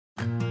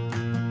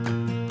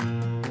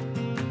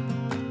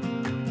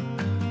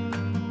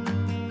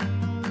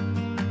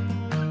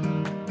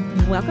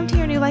Welcome to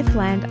your New Life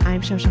Blend.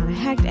 I'm Shoshana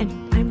Hecht, and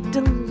I'm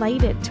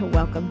delighted to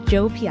welcome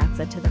Joe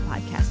Piazza to the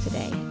podcast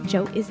today.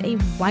 Joe is a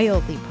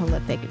wildly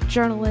prolific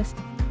journalist,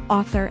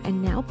 author,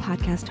 and now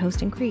podcast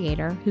host and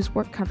creator whose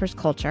work covers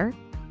culture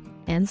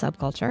and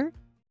subculture,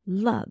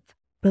 love,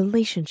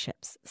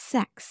 relationships,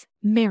 sex,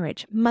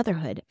 marriage,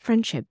 motherhood,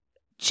 friendship,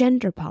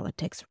 gender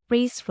politics,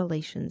 race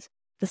relations,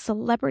 the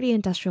celebrity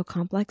industrial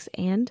complex,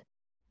 and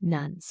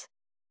nuns.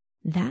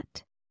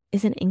 That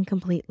is an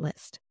incomplete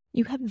list.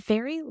 You have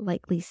very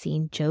likely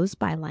seen Joe's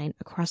byline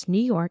across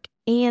New York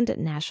and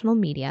national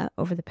media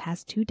over the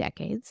past 2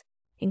 decades,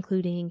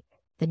 including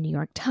the New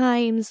York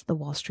Times, the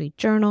Wall Street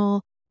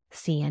Journal,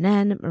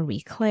 CNN,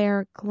 Marie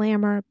Claire,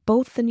 Glamour,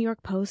 both the New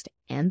York Post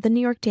and the New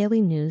York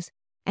Daily News,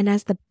 and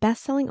as the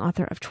best-selling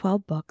author of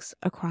 12 books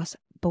across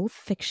both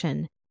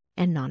fiction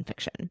and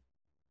nonfiction.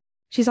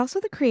 She's also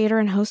the creator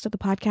and host of the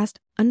podcast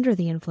Under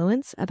the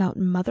Influence about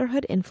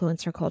motherhood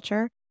influencer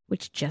culture,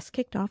 which just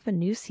kicked off a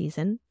new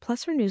season,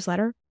 plus her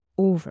newsletter,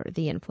 Over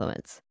the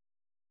Influence.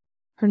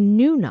 Her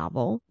new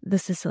novel, The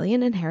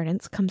Sicilian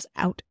Inheritance, comes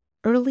out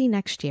early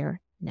next year,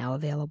 now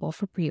available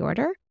for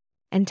pre-order,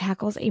 and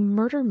tackles a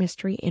murder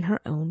mystery in her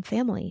own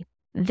family.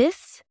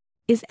 This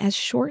is as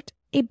short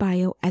a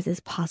bio as is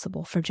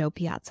possible for Joe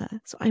Piazza,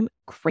 so I'm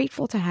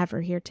grateful to have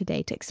her here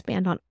today to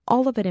expand on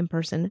all of it in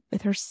person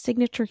with her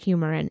signature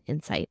humor and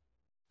insight.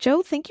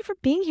 Joe, thank you for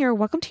being here.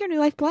 Welcome to your New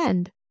Life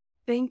Blend.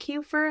 Thank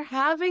you for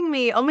having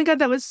me. Oh my God,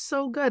 that was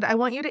so good. I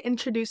want you to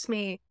introduce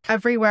me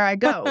everywhere I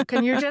go.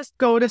 Can you just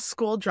go to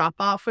school drop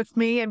off with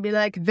me and be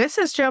like, this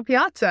is Joe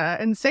Piazza,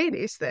 and say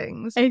these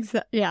things?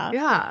 Yeah.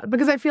 Yeah,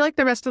 because I feel like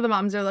the rest of the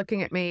moms are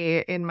looking at me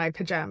in my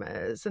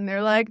pajamas and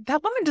they're like,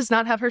 that woman does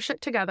not have her shit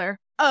together.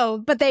 Oh,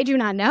 but they do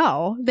not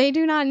know. They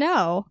do not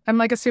know. I'm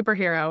like a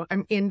superhero.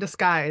 I'm in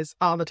disguise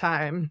all the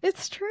time.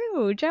 It's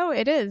true, Joe.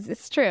 It is.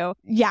 It's true.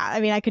 Yeah,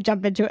 I mean, I could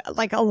jump into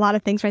like a lot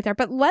of things right there.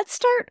 But let's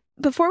start,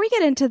 before we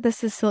get into the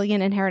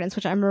Sicilian Inheritance,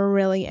 which I'm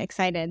really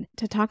excited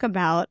to talk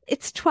about.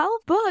 It's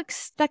 12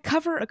 books that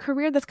cover a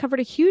career that's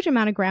covered a huge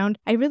amount of ground.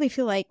 I really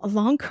feel like a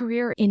long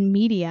career in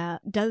media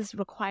does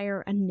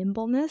require a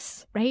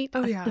nimbleness, right?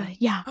 Oh, yeah.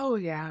 Yeah. Oh,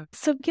 yeah.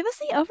 So give us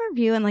the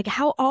overview and like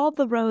how all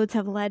the roads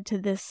have led to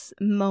this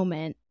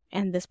moment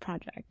and this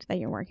project that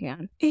you're working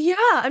on. Yeah,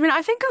 I mean,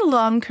 I think a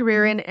long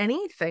career in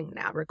anything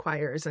now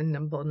requires a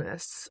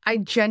nimbleness. I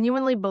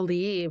genuinely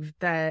believe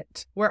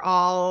that we're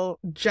all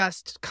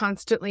just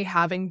constantly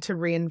having to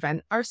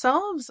reinvent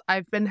ourselves.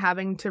 I've been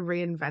having to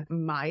reinvent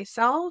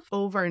myself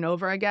over and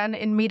over again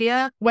in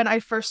media. When I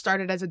first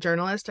started as a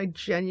journalist, I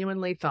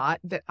genuinely thought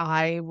that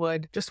I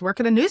would just work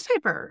at a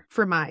newspaper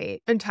for my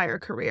entire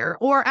career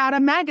or at a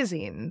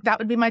magazine. That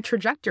would be my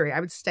trajectory. I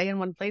would stay in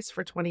one place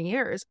for 20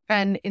 years.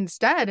 And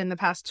instead, in the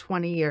past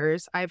 20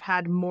 years, I've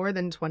had more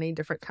than 20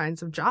 different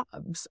kinds of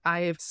jobs.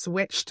 I've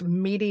switched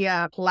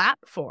media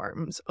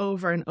platforms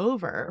over and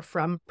over,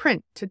 from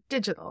print to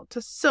digital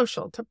to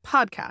social to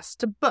podcasts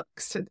to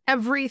books to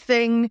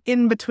everything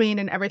in between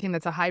and everything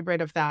that's a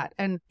hybrid of that.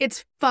 And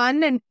it's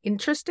fun and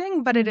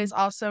interesting, but it is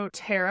also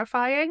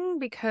terrifying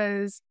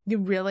because you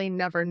really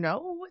never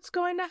know what's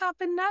going to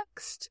happen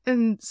next.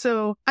 And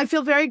so I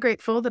feel very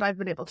grateful that I've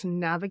been able to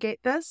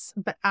navigate this,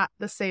 but at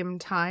the same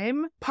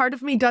time, part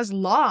of me does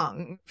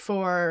long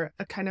for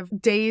a kind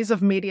of days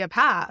of media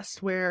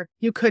past where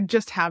you could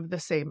just have the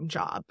same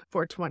job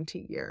for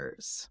 20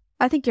 years.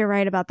 I think you're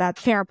right about that.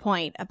 Fair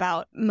point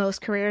about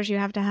most careers. You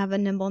have to have a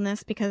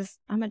nimbleness, because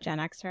I'm a Gen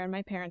Xer and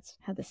my parents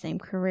had the same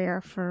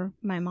career. For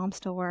my mom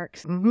still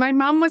works. My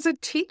mom was a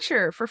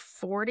teacher for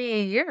 40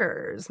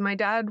 years. My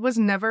dad was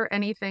never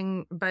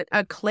anything but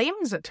a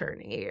claims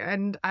attorney.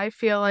 And I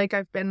feel like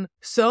I've been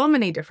so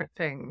many different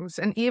things.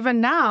 And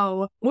even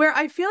now, where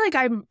I feel like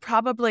I'm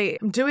probably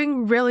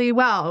doing really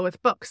well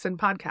with books and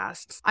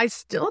podcasts, I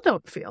still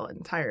don't feel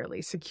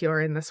entirely secure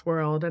in this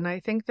world. And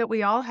I think that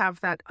we all have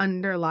that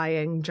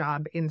underlying job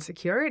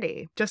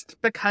insecurity just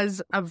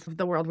because of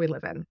the world we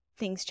live in.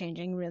 Things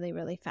changing really,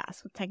 really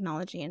fast with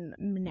technology and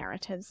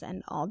narratives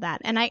and all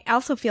that. And I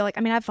also feel like,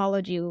 I mean, I've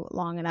followed you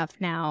long enough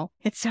now.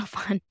 It's so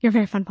fun. You're a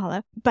very fun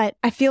follow. But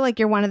I feel like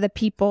you're one of the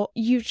people,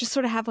 you just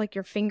sort of have like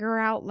your finger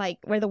out, like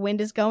where the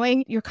wind is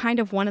going. You're kind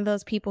of one of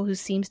those people who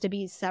seems to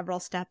be several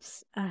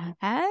steps ahead.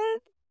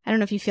 I don't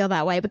know if you feel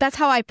that way, but that's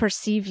how I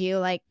perceive you.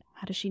 Like,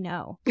 how does she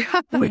know?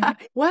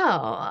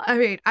 Well, I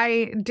mean,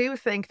 I do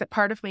think that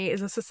part of me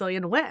is a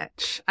Sicilian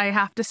witch, I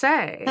have to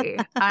say.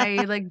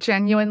 I like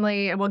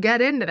genuinely, we'll get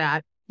into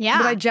that. Yeah.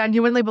 But I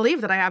genuinely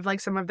believe that I have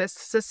like some of this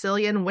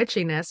Sicilian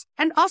witchiness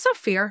and also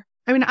fear.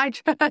 I mean, I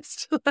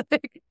just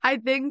like, I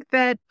think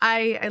that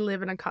I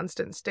live in a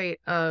constant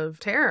state of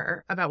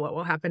terror about what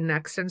will happen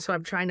next. And so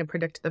I'm trying to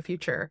predict the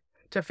future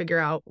to figure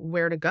out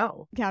where to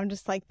go. Yeah, I'm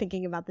just like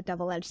thinking about the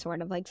double-edged sword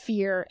of like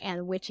fear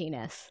and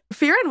witchiness.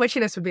 Fear and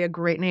witchiness would be a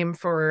great name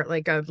for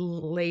like a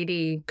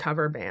lady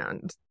cover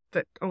band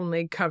that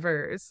only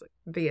covers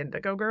the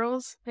Indigo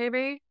Girls,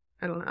 maybe.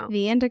 I don't know.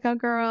 The Indigo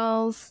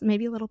Girls,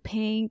 maybe a little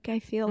Pink, I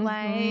feel like.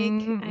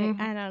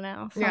 I don't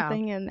know.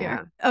 Something in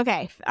there. Yeah.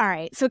 Okay. All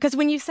right. So, because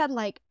when you said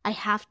like, I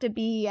have to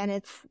be, and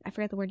it's, I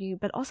forget the word you,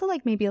 but also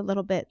like maybe a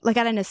little bit like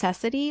out of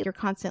necessity, you're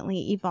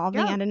constantly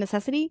evolving out of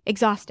necessity.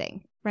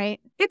 Exhausting, right?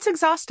 It's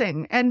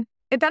exhausting. And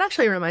that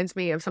actually reminds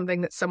me of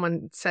something that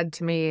someone said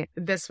to me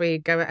this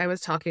week. I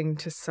was talking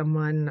to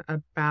someone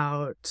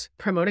about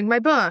promoting my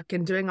book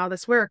and doing all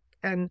this work.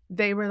 And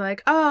they were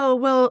like, oh,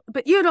 well,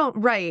 but you don't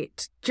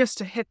write just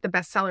to hit the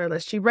bestseller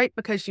list. You write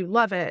because you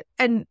love it.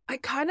 And I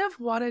kind of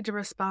wanted to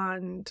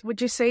respond, would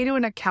you say to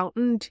an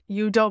accountant,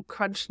 you don't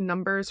crunch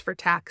numbers for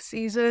tax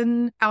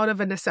season out of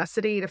a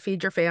necessity to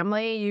feed your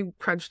family? You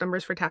crunch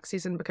numbers for tax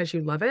season because you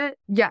love it?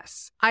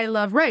 Yes, I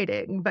love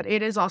writing, but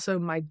it is also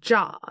my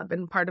job.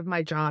 And part of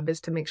my job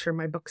is to make sure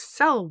my books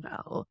sell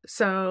well.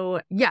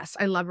 So yes,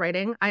 I love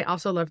writing. I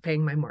also love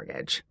paying my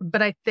mortgage.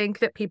 But I think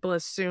that people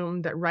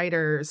assume that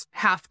writers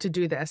have to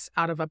do this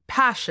out of a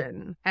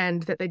passion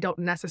and that they don't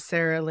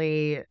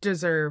necessarily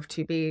deserve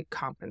to be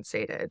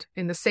compensated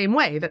in the same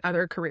way that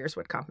other careers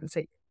would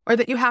compensate. Or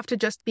that you have to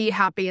just be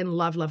happy and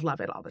love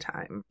it all the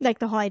time. Like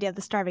the whole idea of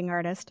the starving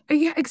artist.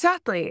 Yeah,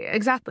 exactly.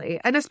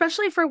 And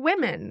especially for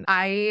women.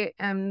 I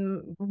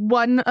am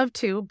one of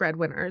 2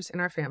 breadwinners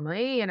in our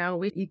family. You know,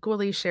 we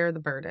equally share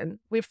the burden.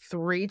 We have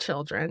 3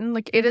 children.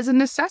 Like, it is a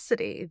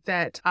necessity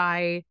that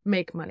I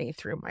make money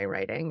through my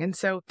writing. And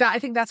so I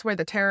think that's where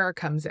the terror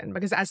comes in,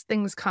 because as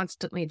things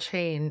constantly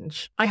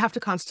change, I have to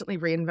constantly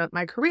reinvent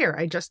my career.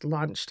 I just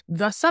launched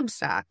the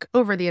Substack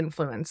over the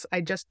influence. I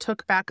just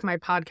took back my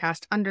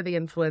podcast under the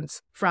influence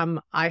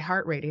from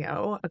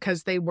iHeartRadio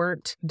because they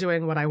weren't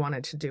doing what I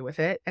wanted to do with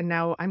it. And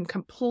now I'm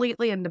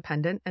completely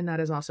independent, and that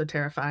is also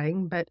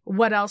terrifying. But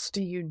what else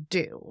do you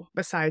do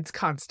besides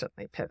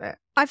constantly pivot?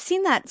 I've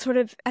seen that sort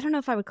of, I don't know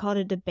if I would call it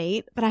a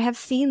debate, but I have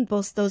seen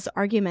both those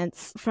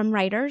arguments from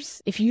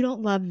writers. If you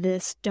don't love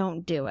this,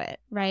 don't do it,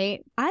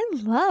 right? I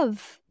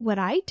love what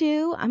I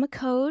do. I'm a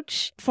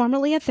coach,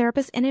 formerly a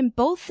therapist, and in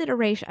both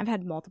iterations, I've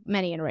had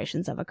many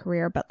iterations of a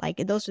career, but like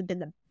those have been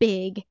the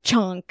big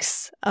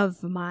chunks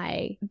of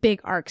my big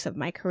arcs of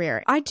my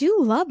career. I do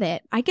love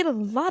it. I get a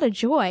lot of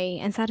joy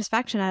and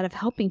satisfaction out of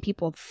helping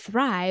people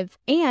thrive,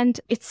 and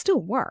it's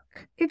still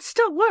work. It's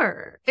still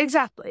work.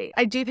 Exactly.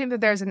 I do think that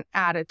there's an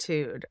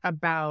attitude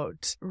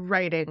about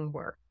writing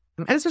work,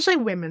 and especially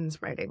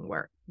women's writing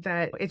work,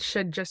 that it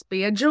should just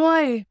be a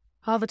joy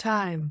all the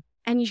time.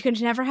 And you can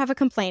never have a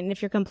complaint. And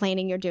if you're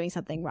complaining, you're doing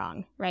something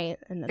wrong, right?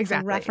 And that's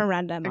a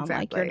referendum on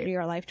like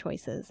your life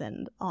choices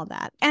and all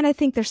that. And I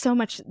think there's so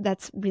much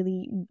that's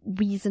really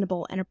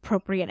reasonable and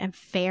appropriate and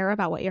fair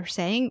about what you're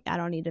saying. I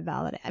don't need to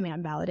validate. I mean,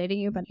 I'm validating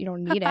you, but you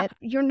don't need it.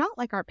 You're not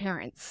like our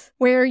parents,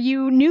 where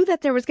you knew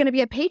that there was going to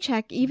be a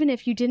paycheck even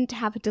if you didn't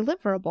have a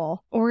deliverable,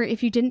 or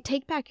if you didn't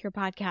take back your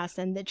podcast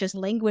and it just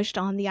languished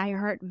on the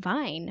iHeart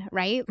vine,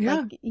 right?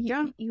 Yeah. Like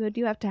you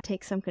do have to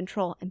take some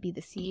control and be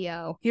the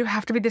CEO. You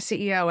have to be the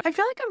CEO. I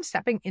feel like I'm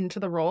stepping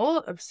into the role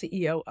of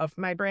CEO of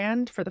my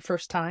brand for the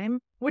first time,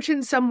 which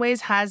in some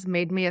ways has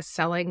made me a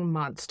selling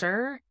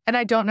monster. And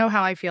I don't know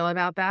how I feel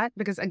about that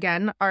because,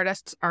 again,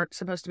 artists aren't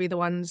supposed to be the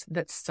ones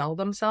that sell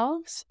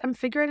themselves. I'm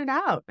figuring it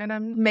out and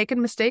I'm making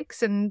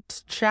mistakes and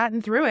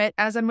chatting through it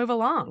as I move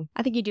along.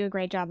 I think you do a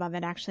great job of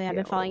it, actually. I've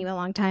been following you a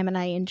long time and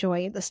I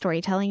enjoy the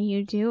storytelling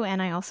you do.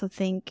 And I also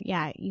think,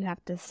 you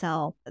have to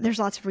sell. There's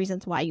lots of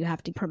reasons why you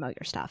have to promote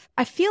your stuff.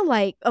 I feel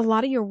like a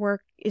lot of your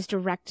work is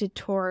directed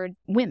toward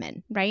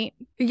women, right?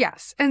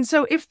 Yes. And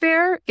so if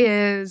there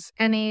is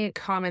any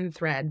common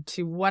thread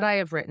to what I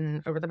have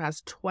written over the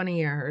past 20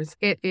 years,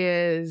 it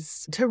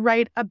is to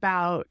write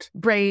about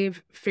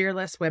brave,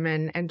 fearless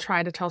women and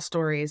try to tell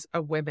stories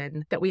of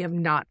women that we have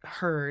not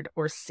heard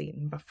or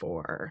seen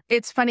before.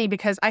 It's funny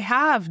because I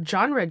have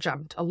genre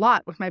jumped a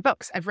lot with my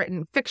books. I've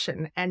written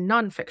fiction and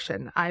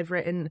nonfiction. I've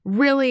written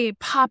really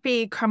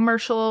poppy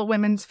commercial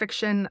women's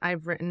fiction.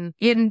 I've written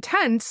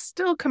intense,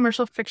 still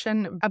commercial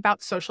fiction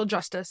about social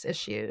justice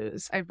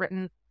issues. I've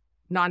written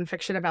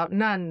nonfiction about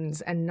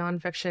nuns and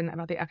nonfiction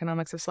about the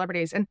economics of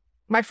celebrities. And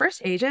my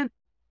first agent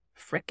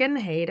frickin'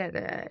 hated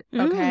it.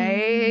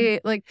 Okay.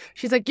 Like,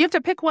 she's like, you have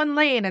to pick one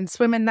lane and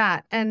swim in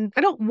that. And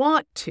I don't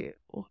want to.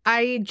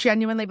 I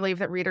genuinely believe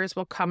that readers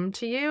will come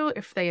to you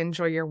if they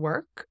enjoy your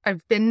work.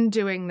 I've been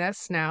doing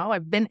this now.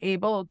 I've been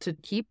able to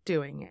keep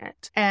doing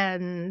it.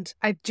 And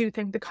I do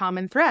think the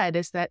common thread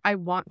is that I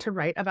want to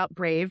write about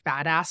brave,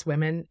 badass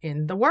women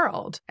in the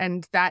world.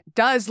 And that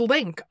does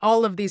link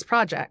all of these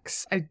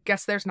projects. I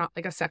guess there's not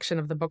like a section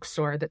of the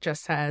bookstore that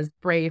just says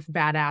brave,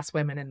 badass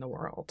women in the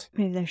world.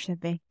 Maybe there should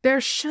be. There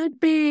should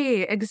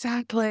be.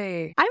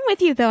 Exactly. I'm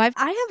with you, though.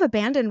 I have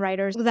abandoned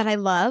writers that I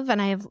love,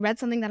 and I have read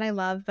something that I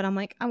love, but I'm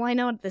like, oh, I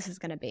know what this is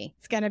going to be.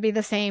 It's going to be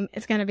the same.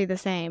 It's going to be the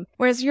same.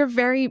 Whereas you're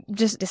very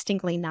just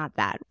distinctly not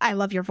that. I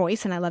love your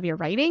voice and I love your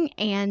writing,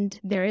 and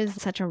there is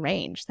such a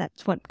range.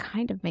 That's what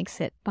kind of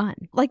makes it fun.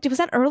 Like, was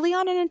that early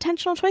on an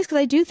intentional choice? Because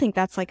I do think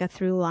that's like a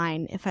through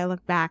line if I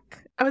look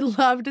back. I would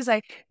love to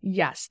say,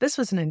 yes, this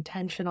was an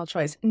intentional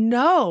choice.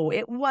 No,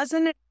 it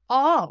wasn't at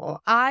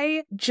all.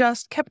 I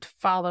just kept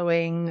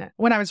following,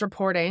 when I was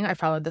reporting, I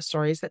followed the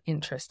stories that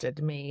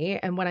interested me.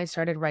 And when I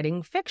started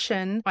writing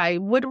fiction, I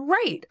would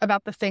write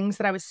about the things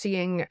that I was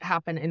seeing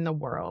happen in the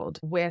world.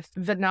 With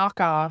the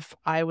knockoff,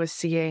 I was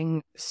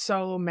seeing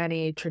so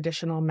many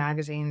traditional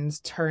magazines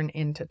turn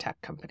into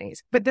tech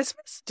companies. But this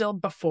was still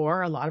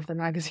before a lot of the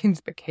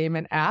magazines became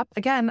an app.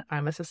 Again,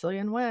 I'm a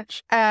Sicilian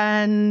witch.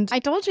 And I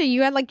told you,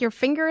 you had like your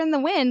finger in the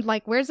wind,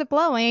 like, where's it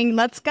blowing?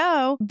 Let's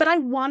go. But I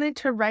wanted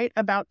to write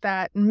about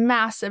that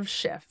massive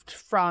shift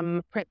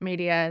from print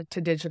media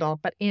to digital,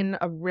 but in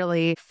a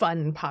really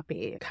fun,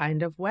 poppy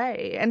kind of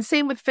way. And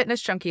same with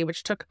Fitness Junkie,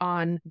 which took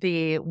on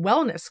the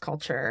wellness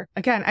culture.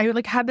 Again, I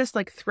had this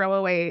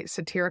throwaway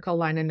satirical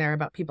line in there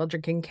about people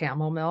drinking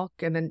camel milk.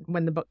 And then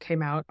when the book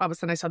came out, all of a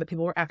sudden I saw that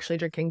people were actually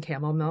drinking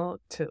camel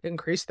milk to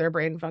increase their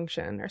brain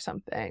function or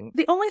something.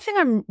 The only thing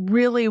I'm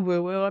really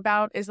woo-woo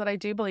about is that I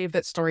do believe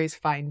that stories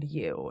find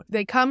you.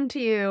 They come to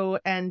you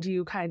and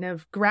you kind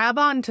of grab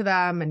onto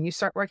them and you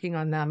start working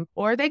on them,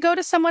 or they go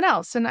to someone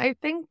else. And I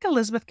think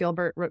Elizabeth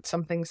Gilbert wrote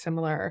something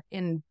similar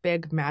in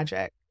Big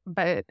Magic.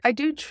 But I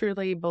do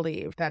truly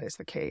believe that is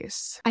the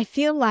case. I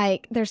feel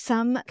like there's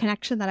some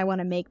connection that I want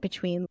to make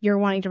between you're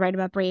wanting to write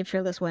about brave,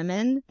 fearless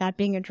women, that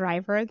being a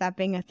driver, that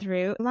being a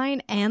through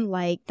line, and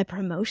the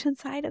promotion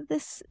side of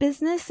this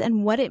business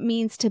and what it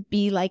means to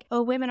be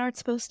women aren't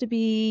supposed to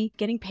be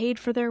getting paid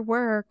for their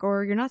work,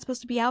 or you're not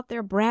supposed to be out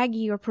there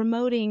braggy or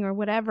promoting or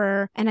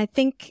whatever. And I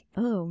think,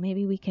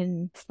 maybe we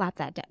can slap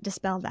that,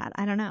 dispel that.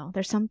 I don't know.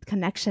 There's some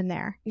connection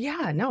there.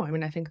 Yeah, no,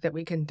 I think that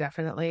we can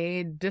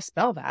definitely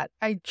dispel that.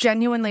 I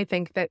genuinely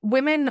think that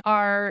women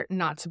are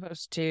not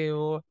supposed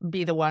to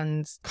be the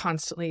ones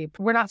constantly,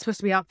 we're not supposed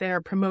to be out there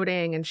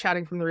promoting and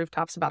shouting from the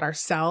rooftops about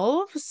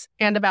ourselves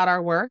and about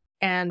our work.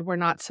 And we're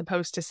not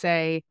supposed to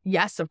say,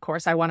 yes, of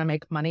course, I want to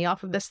make money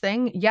off of this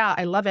thing. Yeah,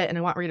 I love it and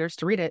I want readers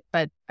to read it,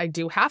 but I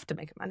do have to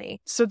make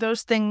money. So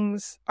those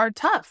things are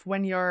tough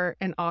when you're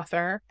an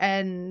author,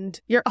 and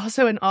you're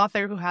also an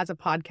author who has a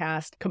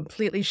podcast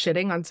completely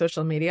shitting on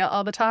social media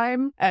all the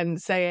time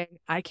and saying,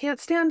 I can't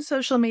stand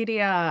social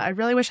media. I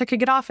really wish I could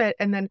get off it.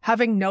 And then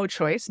having no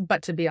choice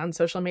but to be on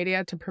social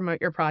media to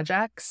promote your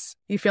projects.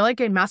 You feel like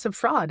a massive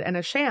fraud and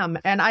a sham.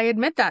 And I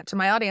admit that to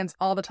my audience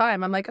all the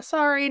time. I'm like,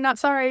 sorry, not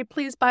sorry.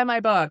 Please buy my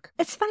book.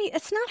 It's funny.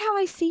 It's not how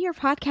I see your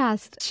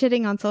podcast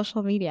shitting on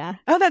social media.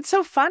 Oh, that's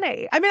so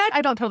funny.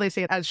 I don't totally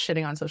see it as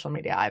shitting on social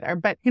media either.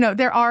 But,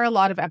 there are a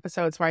lot of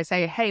episodes where I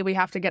say, hey, we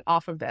have to get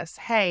off of this.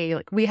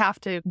 Hey, we have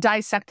to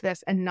dissect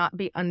this and not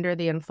be under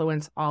the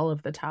influence all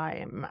of the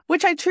time,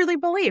 which I truly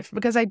believe,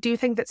 because I do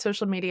think that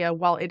social media,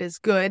 while it is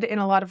good in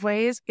a lot of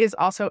ways, is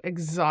also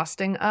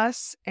exhausting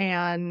us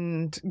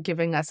and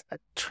giving us a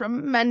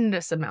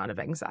tremendous amount of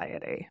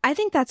anxiety. I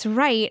think that's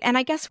right. And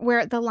I guess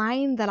where the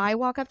line that I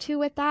walk up to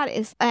with that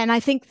is, and I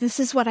think this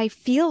is what I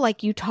feel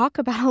like you talk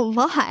about a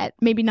lot,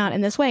 maybe not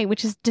in this way,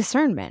 which is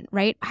discernment,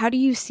 right? How do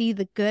you see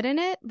the good in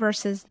it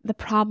versus the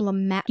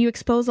problematic? You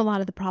expose a lot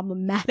of the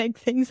problematic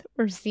things that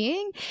we're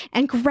seeing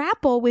and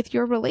grapple with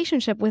your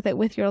relationship with it,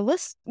 with your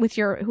list, with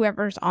your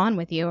whoever's on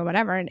with you or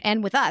whatever,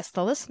 and with us,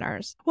 the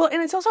listeners. Well,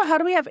 and it's also, how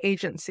do we have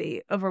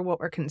agency over what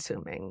we're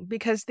consuming?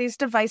 Because these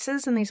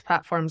devices and these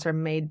platforms are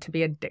made to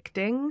be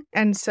addicting.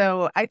 And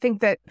so I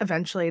think that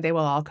eventually they will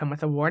all come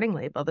with a warning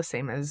label, the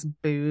same as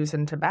booze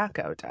and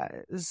tobacco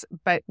does.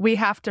 But we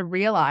have to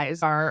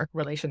realize our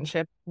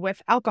relationship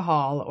with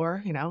alcohol,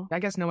 or, I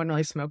guess no one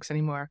really smokes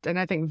anymore. And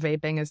I think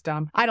vaping is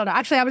dumb. I don't know.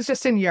 Actually, I was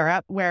just in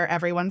Europe where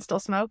everyone still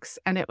smokes,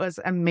 and it was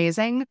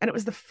amazing. And it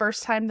was the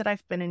first time that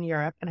I've been in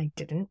Europe and I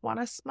didn't want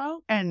to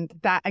smoke. And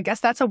I guess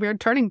that's a weird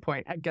turning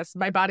point. I guess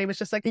my body was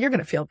just like, you're going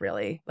to feel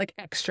really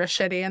extra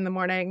shitty in the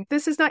morning.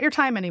 This is not your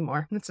time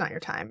anymore. It's not your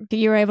time.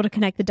 You were able to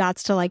connect the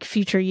dots to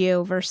future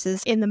you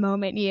versus in the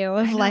moment you.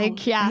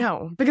 Yeah.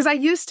 No, because I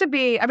used to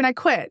be, I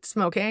quit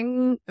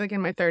smoking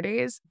in my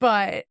 30s,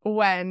 but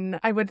when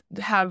I would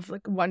have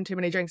one too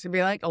many drinks and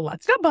be like,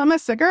 let's go bum a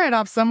cigarette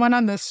off someone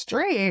on the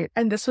street.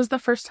 And this was the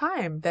first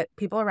time that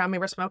people around me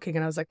were smoking.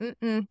 And I was like,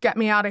 get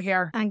me out of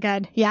here. I'm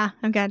good. Yeah,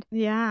 I'm good.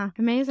 Yeah.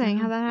 Amazing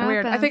how that happened.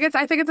 Weird. I think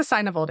it's a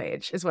sign of old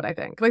age is what I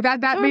think.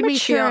 That or made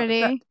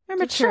maturity. me feel or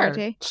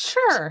maturity.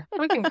 Sure.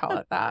 We can call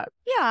it that.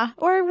 Yeah.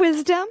 Or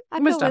wisdom. I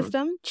feel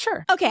wisdom.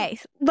 Sure. Okay.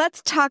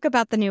 Let's talk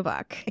about the new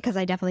book, because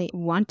I definitely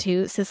want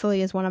to.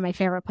 Sicily is one of my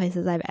favorite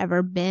places I've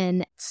ever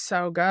been.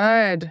 So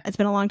good. It's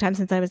been a long time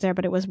since I was there,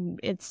 but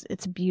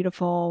it's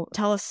beautiful.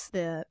 Tell us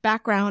the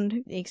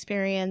background, the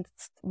experience,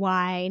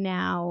 why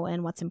now,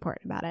 and what's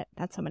important about it.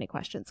 That's so many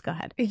questions. Go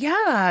ahead.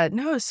 Yeah.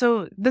 No.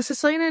 So The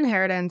Sicilian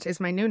Inheritance is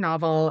my new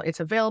novel. It's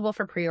available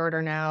for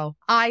pre-order now.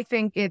 I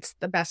think it's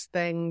the best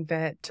thing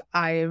that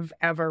I've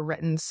ever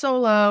written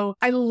solo.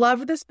 I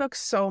love this book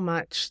so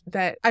much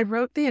that I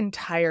wrote the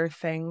entire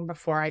thing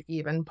before I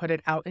even put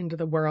it out into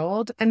the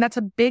world. And that's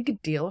a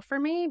big deal for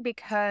me,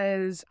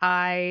 because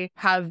I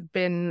have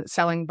been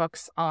selling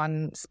books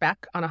on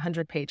spec on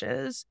 100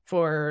 pages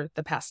for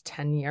the past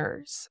 10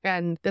 years.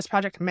 And this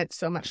project meant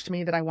so much to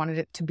me that I wanted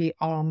it to be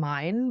all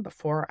mine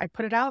before I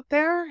put it out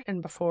there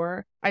and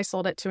before I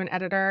sold it to an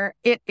editor.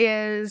 It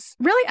is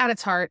really at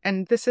its heart,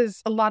 and this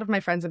is a lot of my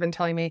friends have been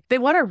telling me, they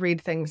want to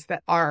read things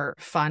that are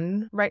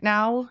fun right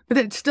now,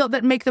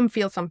 that make them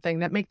feel something,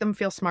 that make them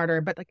feel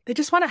smarter, but like they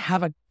just want to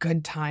have a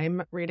good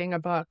time reading a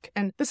book.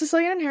 And The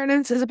Sicilian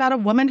Inheritance is about a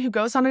woman who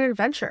goes on an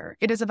adventure.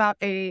 It is about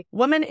a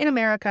woman in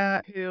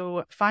America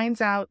who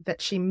finds out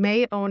that she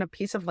may own a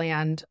piece of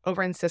land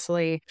over in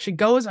Sicily. She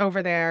goes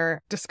over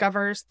there,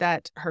 discovers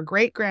that her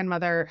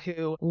great-grandmother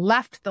who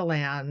left the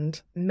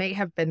land may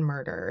have been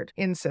murdered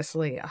in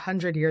Sicily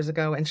 100 years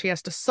ago, and she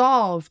has to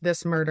solve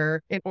this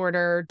murder in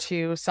order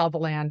to sell the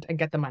land and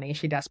get the money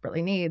she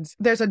desperately needs.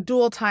 There's a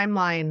dual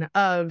timeline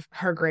of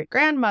her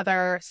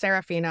great-grandmother,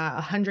 Serafina,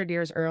 100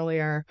 years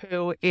earlier,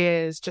 who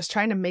is just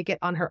trying to make it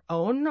on her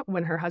own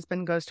when her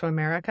husband goes to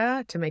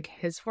America to make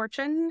his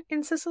fortune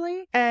in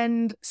Sicily.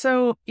 And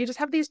so you just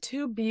have these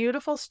two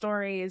beautiful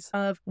stories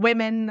of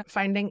women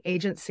finding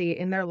agency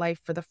in their life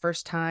for the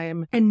first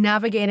time and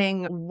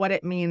navigating what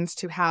it means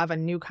to have a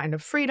new kind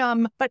of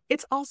freedom. But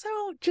it's also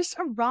just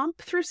a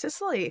romp through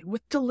Sicily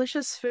with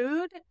delicious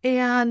food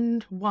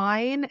and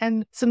wine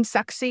and some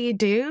sexy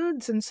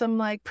dudes and some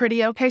like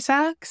pretty okay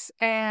sex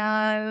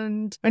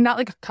and not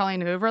like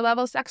Colleen Hoover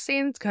level sex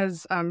scenes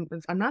because I'm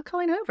not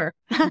Colleen Hoover,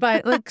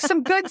 but like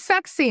some good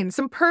sex scenes,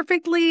 some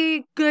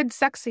perfectly good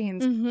sex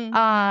scenes,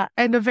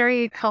 and a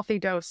very healthy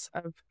dose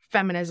of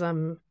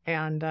feminism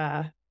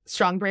and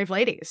strong, brave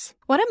ladies.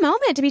 What a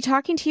moment to be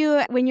talking to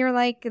you when you're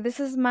like, this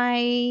is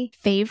my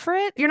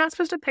favorite. You're not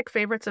supposed to pick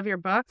favorites of your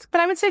books,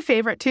 but I would say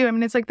favorite too. I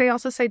mean, it's like they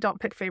also say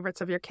don't pick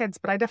favorites of your kids,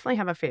 but I definitely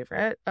have a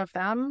favorite of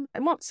them. I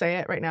won't say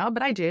it right now,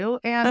 but I do.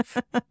 And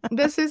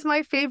this is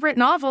my favorite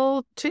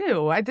novel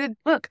too.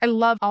 I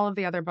love all of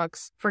the other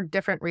books for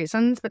different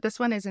reasons, but this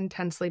one is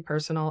intensely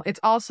personal. It's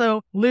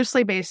also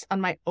loosely based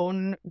on my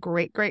own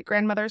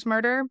great-great-grandmother's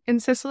murder in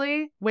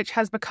Sicily, which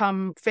has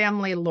become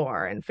family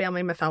lore and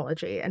family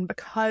mythology. And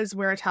because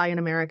we're Italian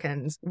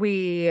Americans,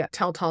 we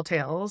tell tall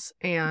tales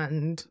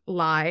and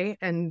lie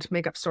and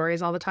make up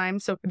stories all the time.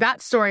 So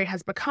that story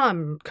has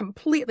become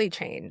completely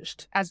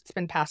changed as it's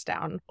been passed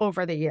down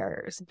over the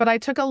years. But I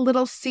took a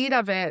little seed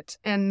of it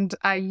and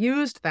I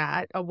used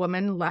that. A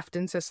woman left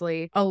in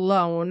Sicily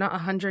alone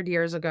 100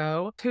 years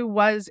ago who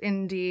was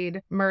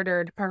indeed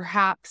murdered,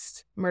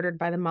 perhaps murdered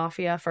by the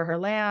mafia for her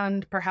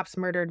land, perhaps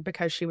murdered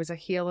because she was a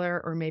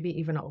healer or maybe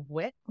even a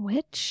witch.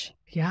 Witch?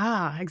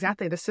 Yeah,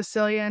 exactly. The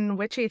Sicilian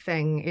witchy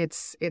thing.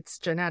 It's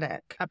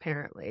genetic,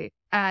 apparently.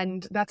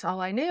 And that's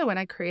all I knew when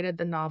I created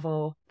the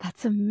novel.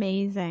 That's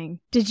amazing.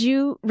 Did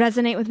you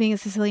resonate with being a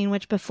Sicilian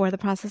witch before the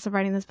process of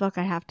writing this book?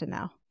 I have to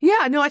know.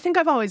 Yeah, no, I think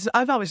I've always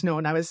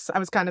known I was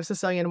kind of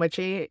Sicilian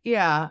witchy.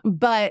 Yeah,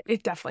 but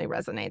it definitely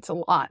resonates a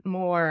lot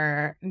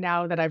more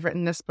now that I've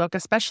written this book,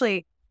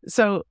 especially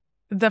so.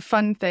 The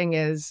fun thing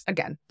is,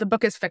 again, the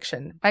book is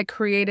fiction. I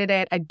created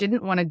it. I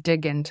didn't want to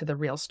dig into the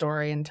real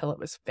story until it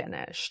was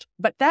finished.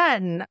 But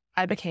then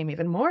I became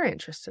even more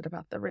interested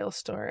about the real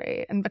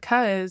story. And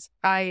because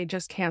I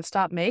just can't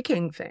stop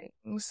making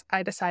things,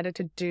 I decided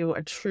to do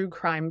a true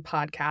crime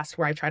podcast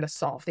where I try to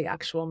solve the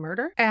actual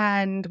murder.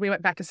 And we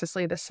went back to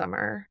Sicily this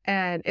summer.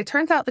 And it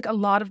turns out like a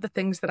lot of the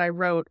things that I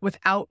wrote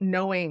without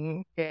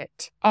knowing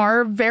it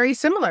are very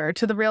similar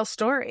to the real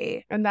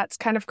story. And that's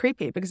kind of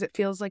creepy because it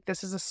feels like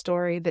this is a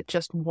story that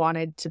just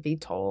wanted to be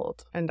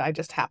told. And I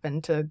just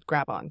happened to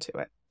grab onto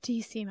it. Do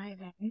you see my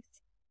face?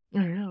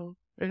 I know.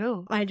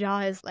 My jaw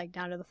is like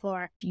down to the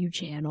floor. You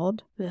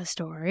channeled the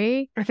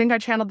story? I think I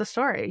channeled the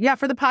story. Yeah,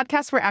 for the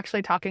podcast, we're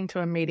actually talking to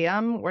a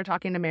medium. We're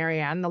talking to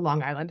Marianne, the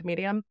Long Island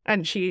medium.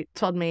 And she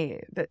told me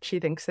that she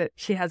thinks that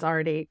she has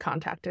already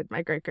contacted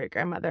my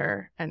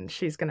great-great-grandmother and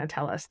she's going to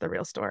tell us the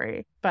real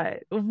story.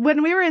 But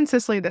when we were in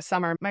Sicily this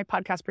summer, my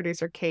podcast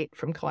producer, Kate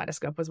from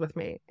Kaleidoscope, was with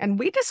me. And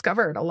we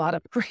discovered a lot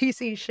of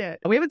crazy shit.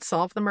 We haven't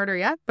solved the murder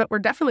yet, but we're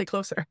definitely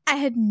closer. I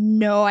had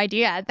no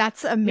idea.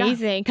 That's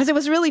amazing. Because it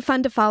was really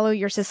fun to follow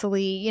your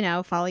Sicily,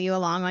 follow you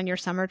along on your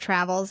summer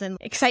travels and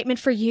excitement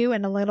for you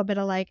and a little bit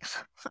of like,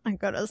 I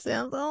go to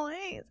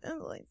Sicily.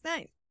 Sicily's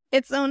nice.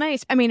 It's so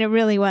nice. I mean, it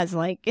really was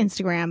like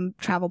Instagram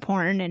travel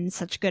porn in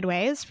such good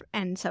ways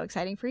and so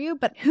exciting for you.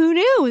 But who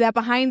knew that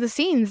behind the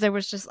scenes, there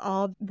was just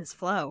all this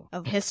flow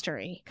of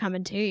history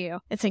coming to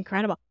you. It's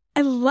incredible.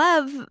 I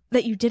love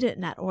that you did it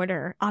in that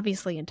order.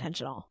 Obviously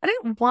intentional. I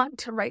didn't want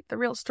to write the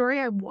real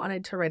story. I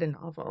wanted to write a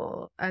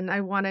novel and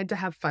I wanted to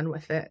have fun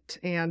with it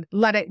and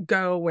let it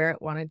go where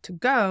it wanted to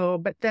go.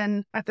 But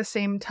then at the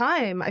same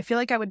time, I feel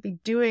like I would be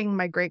doing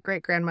my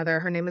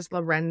great-great-grandmother. Her name is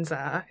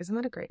Lorenza. Isn't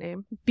that a great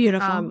name?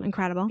 Beautiful.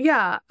 Incredible.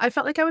 Yeah. I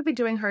felt like I would be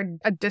doing her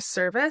a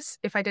disservice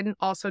if I didn't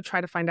also try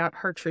to find out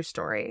her true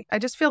story. I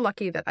just feel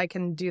lucky that I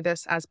can do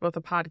this as both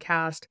a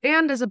podcast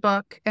and as a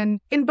book. And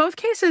in both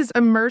cases,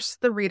 immerse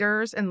the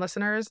readers in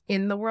listeners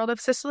in the world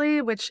of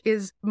Sicily, which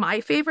is my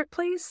favorite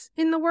place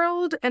in the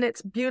world. And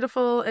it's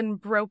beautiful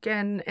and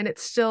broken. And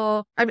it's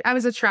still, I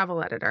was a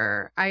travel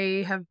editor.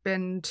 I have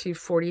been to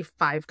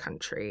 45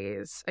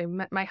 countries. I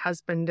met my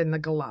husband in the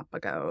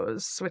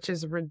Galapagos, which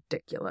is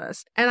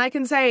ridiculous. And I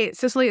can say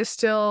Sicily is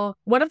still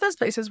one of those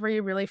places where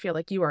you really feel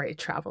like you are a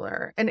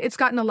traveler. And it's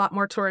gotten a lot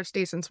more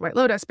touristy since White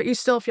Lotus, but you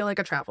still feel like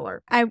a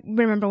traveler. I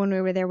remember when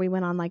we were there, we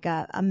went on like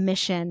a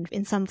mission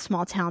in some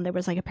small town. There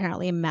was like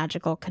apparently a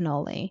magical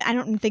cannoli. I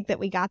don't think that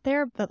we got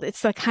there, but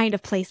it's the kind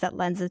of place that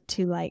lends it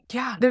to like...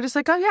 Yeah, they're just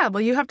like, oh yeah,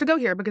 well you have to go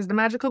here because the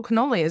magical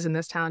cannoli is in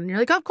this town. And you're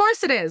like, of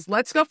course it is.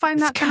 Let's go find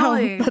that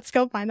cannoli. Let's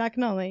go find that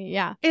cannoli.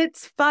 Yeah.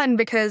 It's fun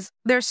because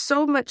there's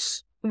so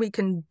much we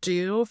can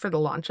do for the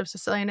launch of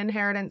Sicilian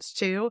Inheritance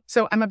too.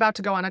 So I'm about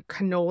to go on a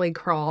cannoli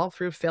crawl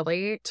through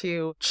Philly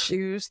to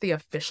choose the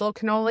official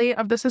cannoli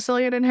of the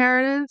Sicilian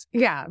Inheritance.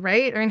 Yeah,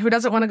 right? I mean, who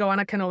doesn't want to go on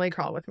a cannoli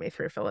crawl with me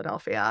through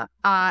Philadelphia?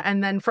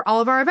 And then for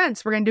all of our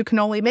events, we're going to do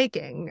cannoli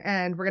making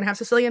and we're going to have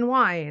Sicilian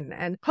wine.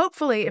 And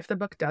hopefully, if the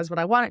book does what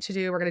I want it to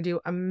do, we're going to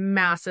do a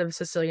massive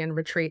Sicilian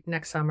retreat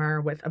next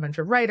summer with a bunch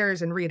of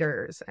writers and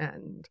readers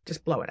and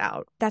just blow it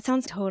out. That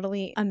sounds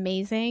totally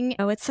amazing.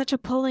 Oh, it's such a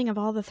pulling of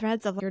all the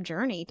threads of your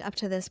journey up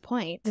to this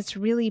point. It's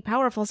really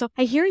powerful. So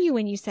I hear you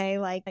when you say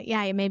like,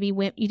 yeah, maybe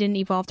you didn't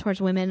evolve towards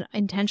women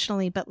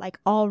intentionally, but like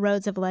all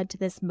roads have led to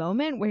this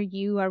moment where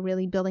you are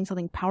really building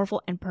something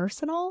powerful and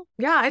personal.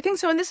 Yeah, I think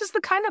so. And this is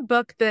the kind of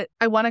book that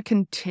I want to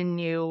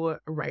continue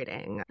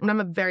writing. And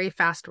I'm a very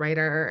fast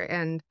writer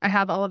and I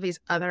have all of these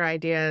other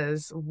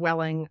ideas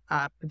welling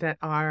up that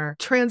are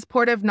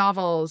transportive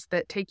novels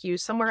that take you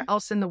somewhere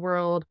else in the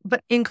world,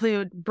 but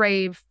include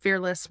brave,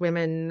 fearless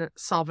women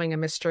solving a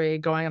mystery,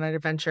 going on an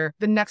adventure.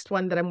 The next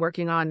one that I'm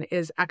working on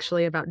is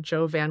actually about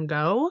Jo Van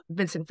Gogh,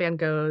 Vincent van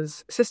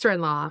Gogh's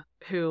sister-in-law,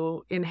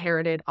 who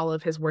inherited all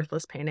of his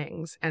worthless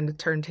paintings and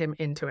turned him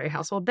into a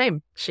household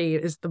name. She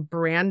is the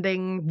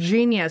branding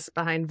genius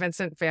behind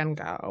Vincent van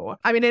Gogh.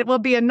 I mean, it will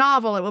be a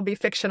novel, it will be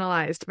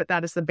fictionalized, but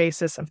that is the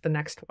basis of the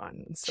next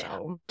one.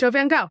 So, Jo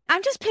Van Gogh.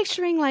 I'm just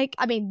picturing like,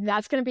 I mean,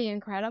 that's going to be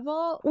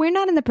incredible. We're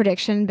not in the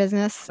prediction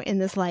business in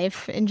this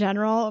life in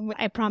general.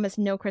 I promise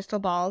no crystal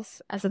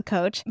balls as a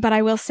coach, but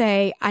I will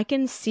say I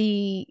can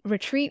see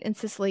retreat in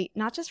Sicily,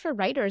 not just for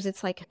writers.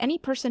 It's like any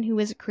person who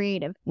is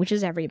creative, which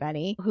is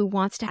everybody, who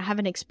wants to have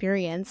an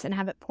experience and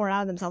have it pour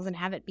out of themselves and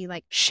have it be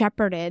like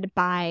shepherded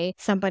by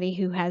somebody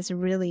who has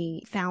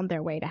really found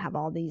their way to have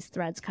all these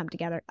threads come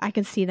together. I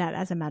can see that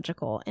as a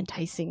magical,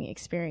 enticing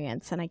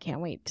experience, and I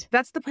can't wait.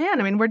 That's the plan.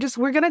 I mean, we're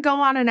going to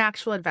go on an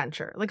actual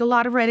adventure. Like a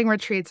lot of writing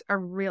retreats are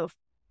real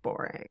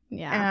boring.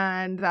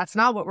 Yeah. And that's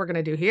not what we're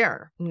going to do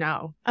here.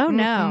 No. Oh,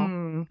 no.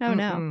 Mm-mm. Oh,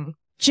 no. Mm-mm.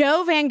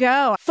 Jo Van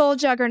Gogh, full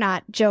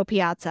juggernaut, Jo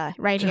Piazza,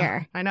 right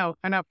here. I know.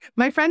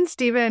 My friend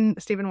Steven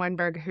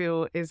Weinberg,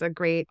 who is a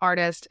great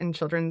artist and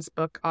children's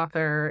book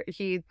author,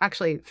 he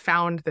actually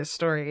found this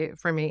story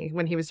for me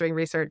when he was doing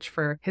research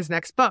for his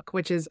next book,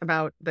 which is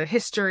about the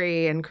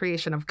history and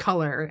creation of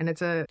color. And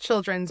it's a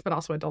children's, but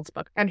also adults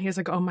book. And he's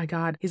like, oh my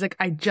God. He's like,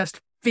 I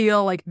just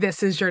feel like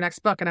this is your next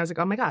book. And I was like,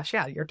 oh my gosh,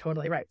 yeah, you're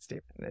totally right,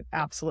 Steve. It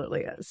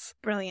absolutely is.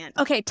 Brilliant.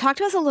 Okay, talk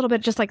to us a little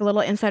bit, just like a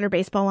little insider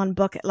baseball on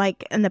book,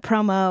 like in the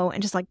promo,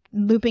 and just like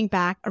looping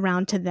back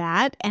around to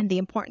that and the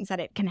importance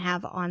that it can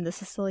have on the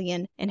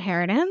Sicilian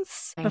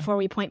Inheritance before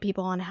we point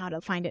people on how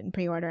to find it and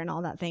pre-order and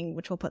all that thing,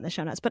 which we'll put in the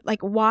show notes. But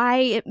like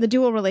the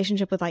dual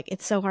relationship with like,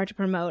 it's so hard to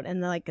promote and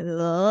like,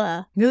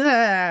 ugh.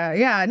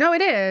 Yeah, no,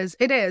 it is.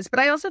 It is. But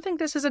I also think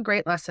this is a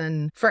great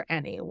lesson for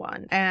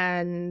anyone.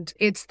 And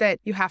it's that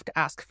you have to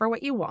ask for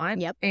what you want.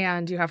 Yep.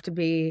 And you have to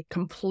be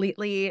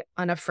completely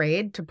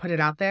unafraid to put it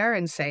out there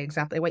and say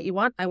exactly what you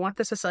want. I want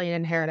the Sicilian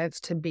Inheritance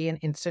to be an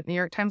instant New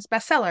York Times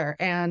bestseller.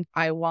 And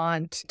I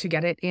want to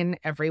get it in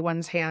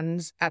everyone's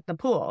hands at the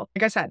pool.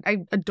 Like I said, I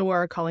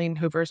adore Colleen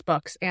Hoover's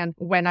books. And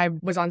when I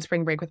was on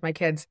spring break with my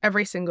kids,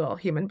 every single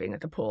human being at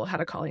the pool had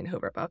a Colleen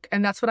Hoover book.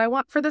 And that's what I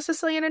want for the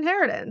Sicilian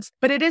Inheritance.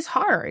 But it is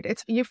hard.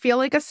 You feel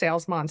like a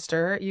sales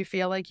monster. You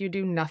feel like you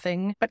do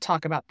nothing but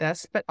talk about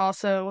this. But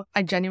also,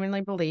 I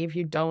genuinely believe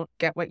you don't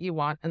get what you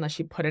want unless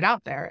you put it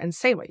out there and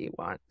say what you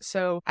want.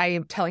 So I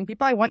am telling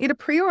people I want you to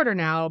pre-order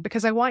now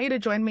because I want you to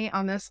join me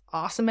on this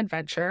awesome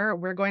adventure.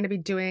 We're going to be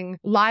doing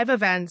live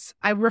events.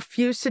 I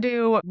refuse to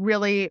do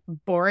really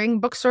boring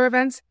bookstore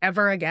events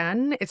ever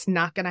again. It's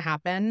not going to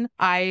happen.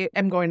 I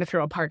am going to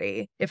throw a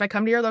party. If I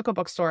come to your local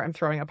bookstore, I'm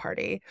throwing a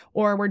party.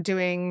 Or we're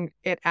doing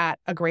it at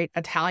a great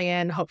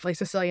Italian, hopefully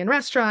Sicilian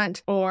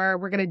restaurant. Or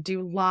we're going to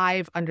do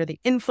live Under the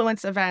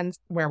Influence events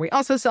where we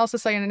also sell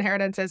Sicilian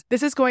Inheritances.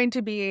 This is going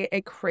to be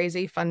a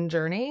crazy fun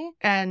journey.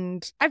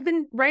 And I've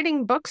been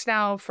writing books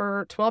now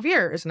for 12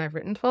 years and I've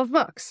written 12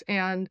 books.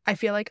 And I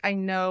feel like I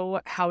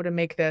know how to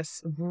make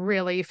this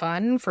really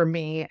fun for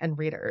me and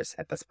readers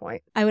at this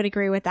point. I would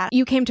agree with that.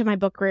 You came to my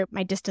book group,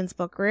 my distance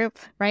book group,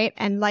 right?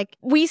 And like,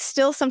 we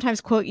still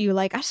sometimes quote you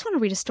like, I just want to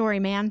read a story,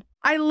 man.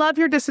 I love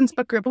your distance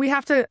book group. We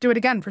have to do it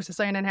again for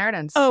Sicilian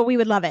Inheritance. Oh, we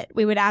would love it.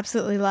 We would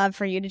absolutely love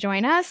for you to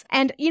join us.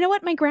 And you know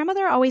what? My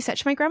grandmother always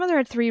said, my grandmother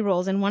had 3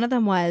 rules, and one of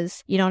them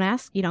was, you don't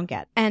ask, you don't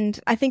get. And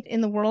I think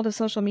in the world of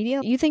social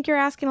media, you think you're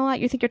asking a lot,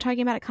 you think you're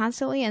talking about it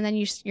constantly, and then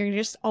you're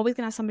just always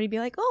going to have somebody be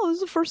like, oh, this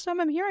is the first time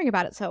I'm hearing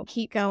about it. So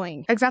keep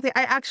going. Exactly.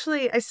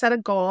 I set a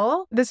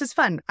goal. This is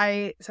fun.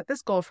 I set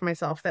this goal for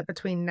myself that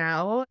between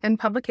now and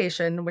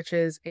publication, which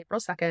is April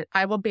 2nd,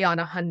 I will be on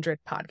 100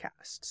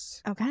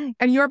 podcasts. Okay.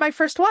 And you're my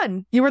first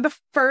one. You were the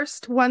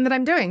first one that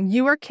I'm doing.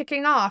 You are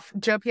kicking off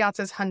Joe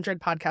Piazza's 100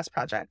 podcast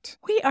project.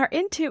 We are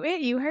into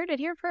it. You heard it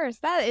here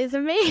first. That is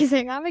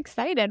amazing. I'm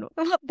excited.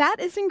 Well, that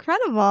is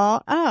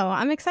incredible. Oh,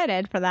 I'm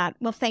excited for that.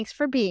 Well, thanks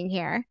for being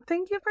here.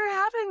 Thank you for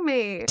having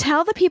me.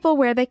 Tell the people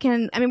where they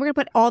can, we're going to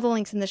put all the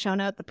links in the show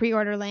note, the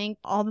pre-order link,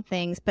 all the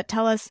things, but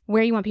tell us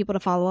where you want people to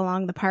follow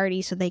along the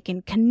party so they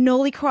can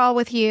cannoli crawl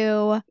with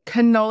you.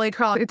 Cannoli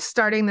crawl. It's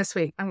starting this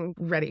week. I'm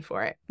ready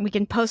for it. We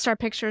can post our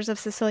pictures of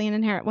Sicilian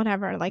Inherit,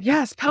 whatever.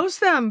 Yes, post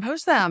them.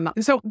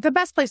 So the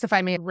best place to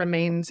find me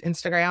remains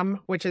Instagram,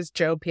 which is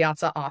Joe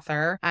Piazza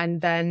Author,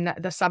 and then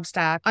the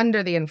Substack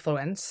Under the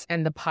Influence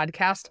and the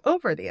podcast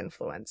Over the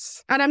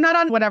Influence. And I'm not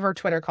on whatever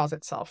Twitter calls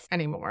itself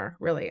anymore,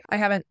 really. I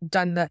haven't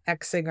done the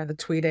Xing or the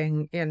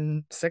tweeting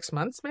in 6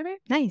 months, maybe.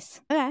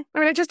 Nice. Okay.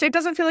 It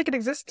doesn't feel like it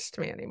exists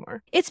to me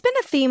anymore. It's been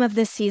a theme of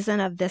this season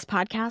of this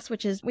podcast,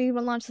 which is we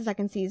will launch the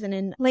second season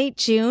in late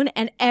June,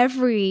 and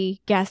every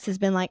guest has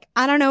been like,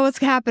 I don't know what's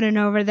happening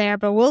over there,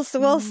 but we'll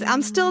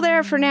I'm still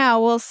there for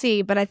now. We'll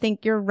see. But I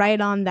think you're right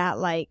on that,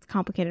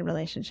 complicated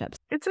relationships.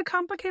 It's a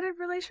complicated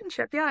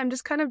relationship. Yeah, I'm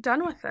just kind of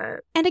done with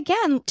it. And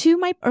again, to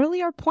my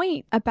earlier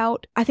point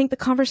about, I think the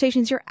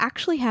conversations you're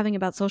actually having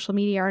about social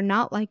media are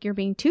not like you're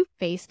being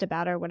two-faced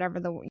about or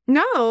whatever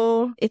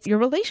No. It's your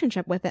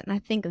relationship with it. And I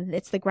think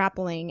it's the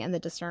grappling and the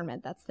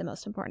discernment. That's the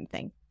most important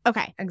thing.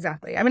 Okay.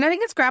 Exactly. I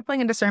think it's grappling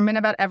and discernment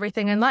about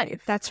everything in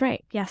life. That's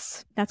right.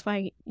 Yes. That's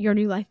why your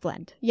new life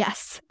blend.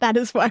 Yes. That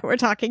is why we're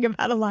talking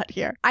about a lot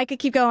here. I could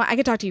keep going. I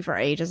could talk to you for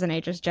ages and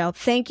ages, Joe.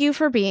 Thank you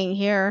for being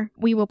here.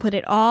 We will put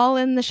it all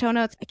in the show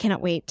notes. I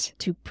cannot wait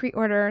to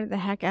pre-order the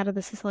heck out of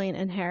the Sicilian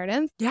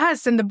Inheritance.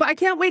 Yes. And I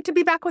can't wait to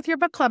be back with your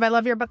book club. I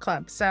love your book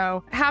club.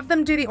 So have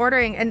them do the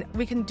ordering and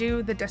we can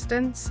do the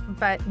distance,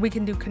 but we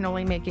can do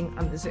cannoli making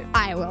on the Zoom.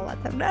 I will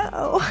let them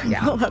know.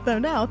 Yeah. I'll let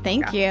them know.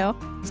 Thank you.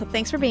 So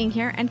thanks for being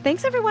here. And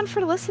thanks everyone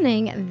for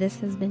listening. This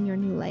has been your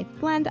New Life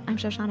Blend. I'm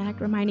Shoshana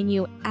Hecht, reminding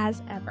you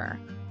as ever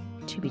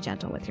to be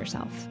gentle with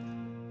yourself.